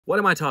What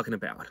am I talking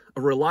about?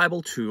 A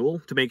reliable tool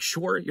to make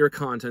sure your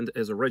content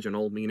is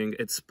original, meaning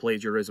it's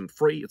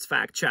plagiarism-free, it's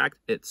fact-checked,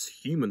 it's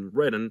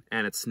human-written,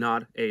 and it's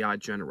not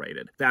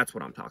AI-generated. That's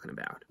what I'm talking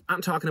about.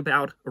 I'm talking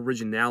about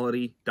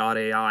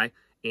Originality.ai,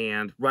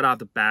 and right off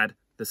the bat,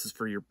 this is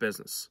for your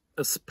business,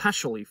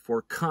 especially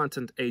for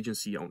content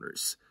agency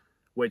owners,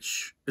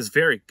 which is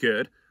very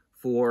good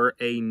for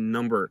a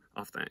number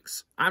of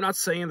things. I'm not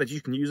saying that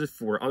you can use it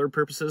for other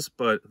purposes,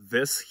 but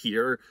this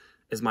here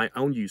is my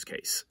own use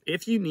case.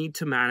 If you need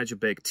to manage a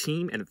big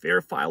team and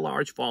verify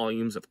large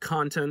volumes of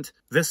content,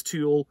 this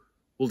tool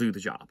will do the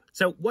job.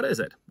 So what is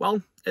it?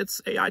 Well,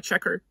 it's AI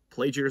checker,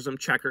 plagiarism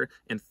checker,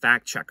 and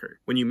fact checker.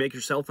 When you make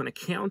yourself an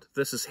account,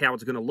 this is how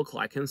it's going to look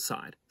like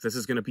inside. This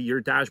is going to be your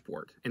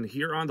dashboard. And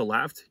here on the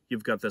left,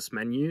 you've got this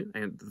menu,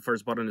 and the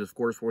first button is, of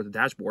course, for the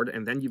dashboard,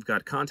 and then you've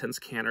got content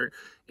scanner,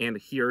 and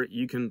here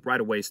you can right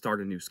away start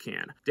a new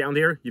scan. Down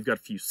there, you've got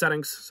a few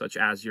settings, such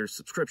as your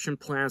subscription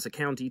plans,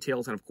 account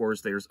details, and of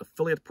course, there's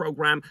affiliate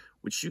program,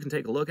 which you can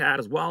take a look at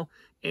as well.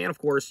 And of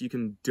course, you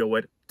can do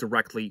it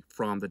directly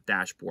from the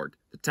dashboard.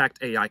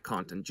 Detect AI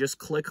content. Just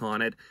click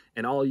on it,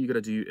 and all you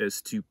gotta do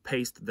is to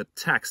paste the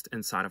text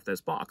inside of this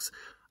box.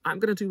 I'm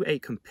going to do a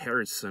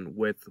comparison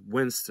with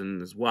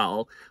Winston as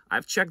well.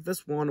 I've checked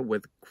this one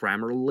with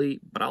Grammarly,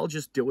 but I'll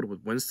just do it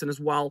with Winston as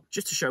well,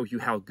 just to show you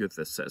how good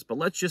this is. But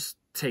let's just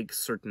take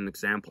certain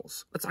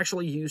examples. Let's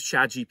actually use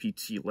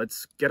ChatGPT.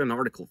 Let's get an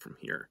article from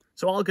here.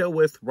 So I'll go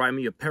with write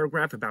me a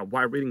paragraph about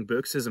why reading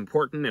books is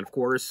important. And of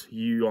course,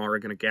 you are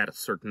going to get a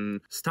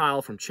certain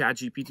style from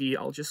ChatGPT.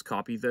 I'll just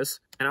copy this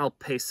and I'll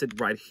paste it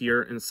right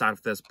here inside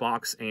of this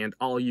box. And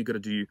all you got to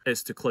do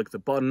is to click the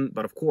button.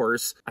 But of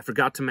course, I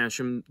forgot to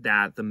mention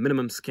that the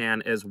minimum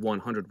scan is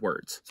 100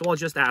 words. So I'll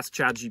just ask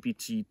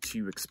ChatGPT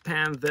to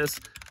expand this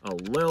a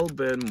little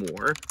bit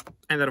more.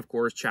 And then, of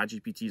course,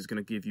 ChatGPT is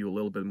going to give you a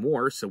little bit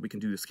more so we can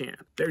do the scan.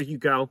 There you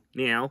go.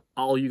 Now,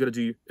 all you got to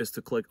do is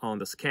to click on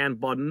the scan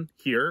button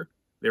here.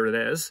 There it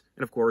is.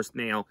 And, of course,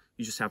 now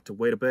you just have to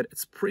wait a bit.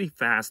 It's pretty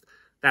fast.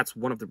 That's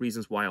one of the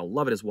reasons why I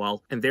love it as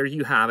well. And there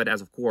you have it,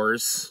 as of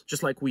course,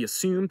 just like we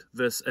assumed,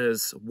 this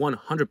is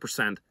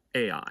 100%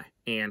 AI.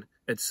 And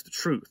it's the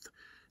truth.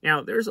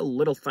 Now, there's a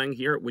little thing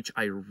here which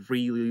I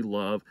really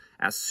love.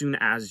 As soon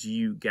as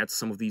you get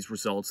some of these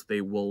results, they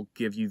will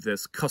give you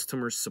this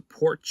customer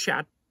support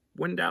chat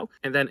window.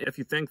 And then if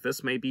you think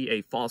this may be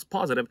a false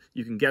positive,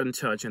 you can get in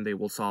touch and they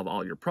will solve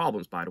all your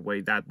problems. By the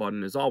way, that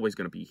button is always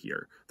going to be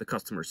here, the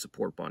customer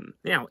support button.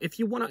 Now, if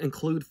you want to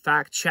include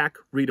fact check,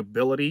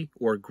 readability,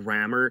 or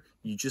grammar,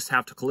 you just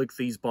have to click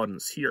these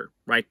buttons here,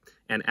 right?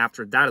 And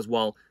after that as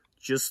well,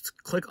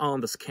 just click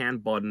on the scan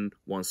button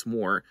once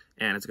more,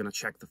 and it's going to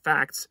check the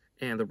facts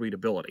and the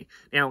readability.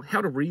 Now,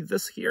 how to read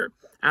this here?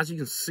 As you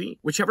can see,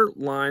 whichever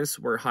lines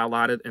were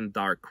highlighted in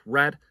dark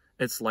red,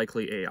 it's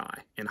likely AI.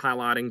 And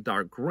highlighting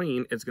dark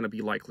green, it's going to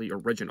be likely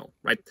original,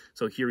 right?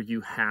 So here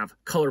you have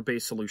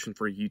color-based solution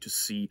for you to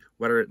see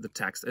whether the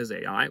text is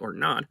AI or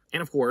not.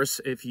 And of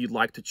course, if you'd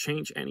like to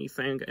change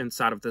anything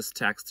inside of this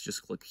text,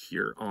 just click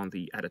here on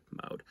the edit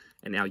mode.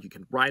 And now you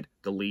can write,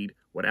 delete,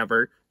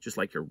 whatever, just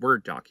like your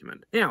Word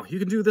document. Now, you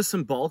can do this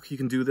in bulk, you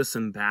can do this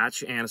in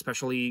batch, and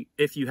especially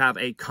if you have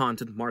a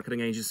content marketing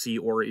agency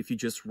or if you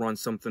just run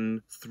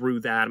something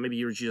through that, maybe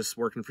you're just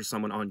working for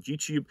someone on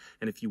YouTube,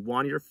 and if you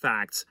want your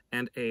facts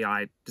and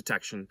AI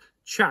detection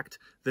checked,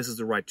 this is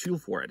the right tool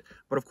for it.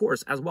 But of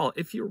course, as well,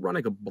 if you're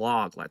running a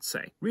blog, let's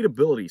say,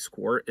 readability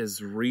score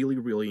is really,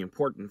 really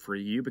important for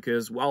you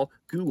because, well,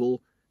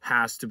 Google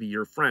has to be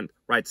your friend,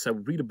 right? So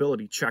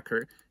readability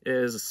checker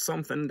is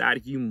something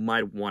that you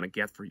might want to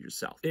get for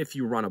yourself. If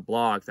you run a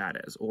blog, that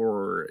is,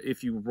 or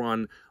if you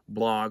run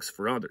blogs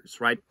for others,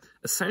 right?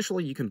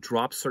 Essentially, you can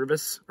drop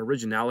service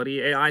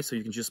Originality AI so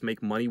you can just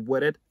make money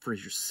with it for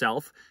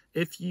yourself.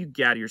 If you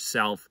get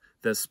yourself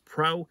this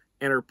Pro,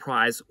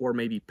 Enterprise, or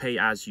maybe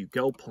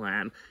pay-as-you-go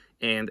plan,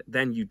 and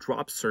then you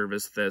drop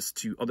service this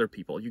to other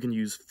people. You can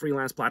use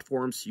freelance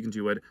platforms, you can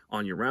do it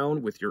on your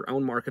own with your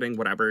own marketing,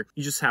 whatever.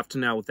 You just have to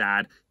know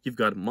that you've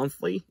got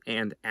monthly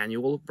and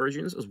annual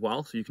versions as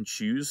well. So you can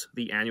choose.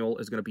 The annual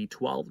is going to be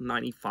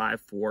 $12.95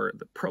 for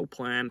the Pro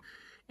plan.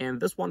 And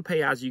this one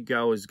pay as you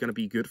go is going to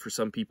be good for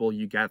some people.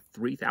 You get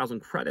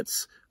 3,000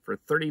 credits for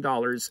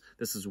 $30.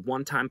 This is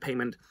one-time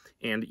payment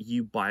and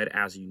you buy it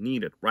as you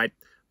need it, right?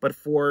 But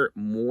for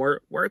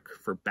more work,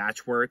 for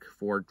batch work,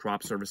 for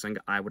drop servicing,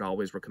 I would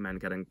always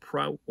recommend getting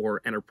Pro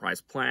or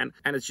Enterprise plan,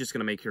 and it's just going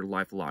to make your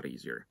life a lot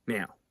easier.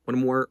 Now, one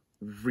more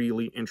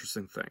really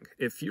interesting thing.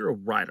 If you're a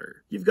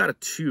writer, you've got a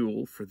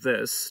tool for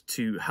this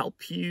to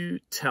help you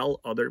tell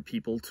other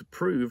people to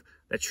prove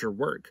that your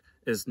work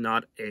is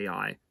not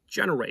AI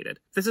generated.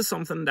 This is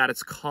something that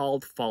it's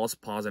called false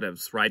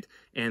positives, right?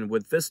 And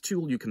with this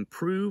tool, you can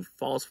prove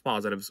false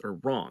positives are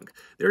wrong.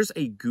 There's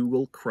a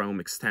Google Chrome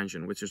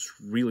extension, which is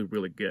really,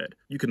 really good.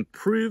 You can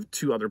prove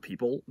to other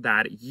people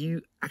that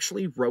you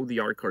actually wrote the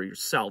article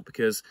yourself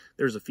because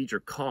there's a feature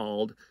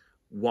called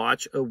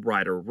watch a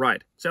writer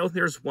write. So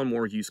there's one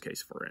more use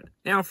case for it.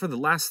 Now for the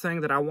last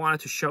thing that I wanted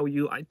to show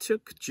you, I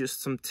took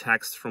just some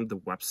text from the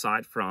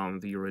website, from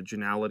the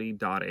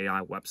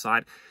Originality.ai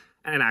website.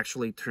 and it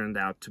actually turned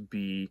out to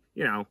be,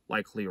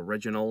 likely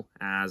original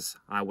as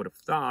I would have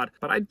thought.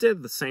 But I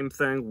did the same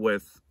thing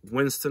with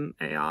Winston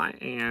AI,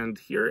 and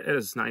here it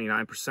is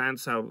 99%,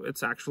 so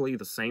it's actually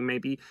the same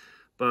maybe.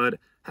 But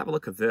have a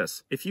look at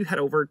this. If you head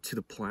over to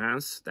the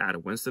plans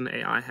that Winston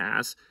AI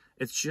has,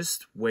 it's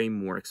just way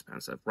more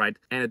expensive, right?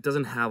 And it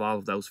doesn't have all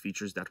of those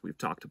features that we've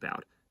talked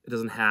about. It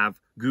doesn't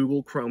have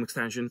Google Chrome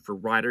extension for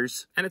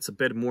writers, and it's a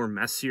bit more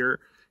messier.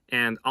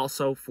 And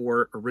also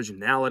for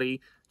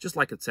originality, just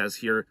like it says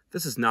here,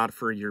 this is not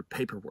for your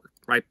paperwork,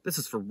 right? This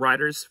is for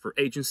writers, for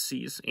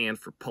agencies, and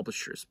for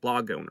publishers,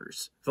 blog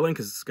owners. The link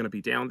is going to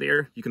be down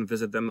there. You can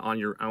visit them on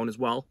your own as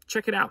well.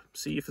 Check it out.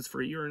 See if it's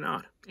for you or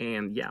not.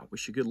 And yeah,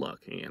 wish you good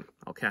luck, and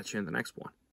I'll catch you in the next one.